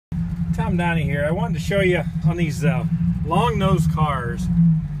Tom Donney here. I wanted to show you on these long nose cars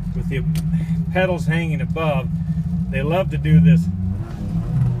with the pedals hanging above. They love to do this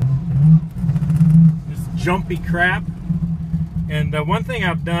jumpy crap. And one thing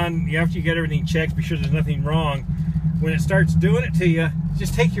I've done, after you get everything checked, be sure there's nothing wrong. When it starts doing it to you,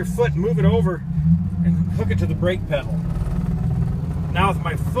 just take your foot and move it over and hook it to the brake pedal. Now with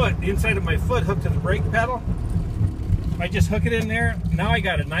my foot, the inside of my foot hooked to the brake pedal, I just hook it in there. Now I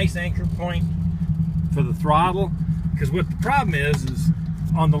got a nice anchor point for the throttle. Because what the problem is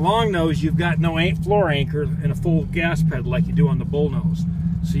on the long nose, you've got no floor anchor and a full gas pedal like you do on the Bullnose.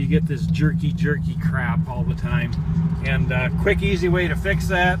 So you get this jerky crap all the time. And quick, easy way to fix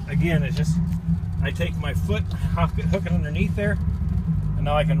that, again, is just I take my foot, hook it underneath there, and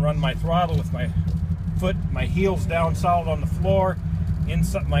now I can run my throttle with my foot, my heels down solid on the floor.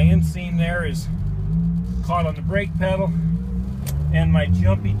 My inseam there is caught on the brake pedal, and my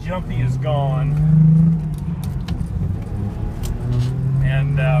jumpy is gone.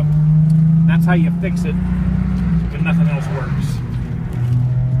 And that's how you fix it when nothing else works.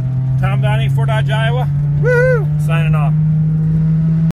 Tom Donney, Fort Dodge, Iowa. Woo! Signing off.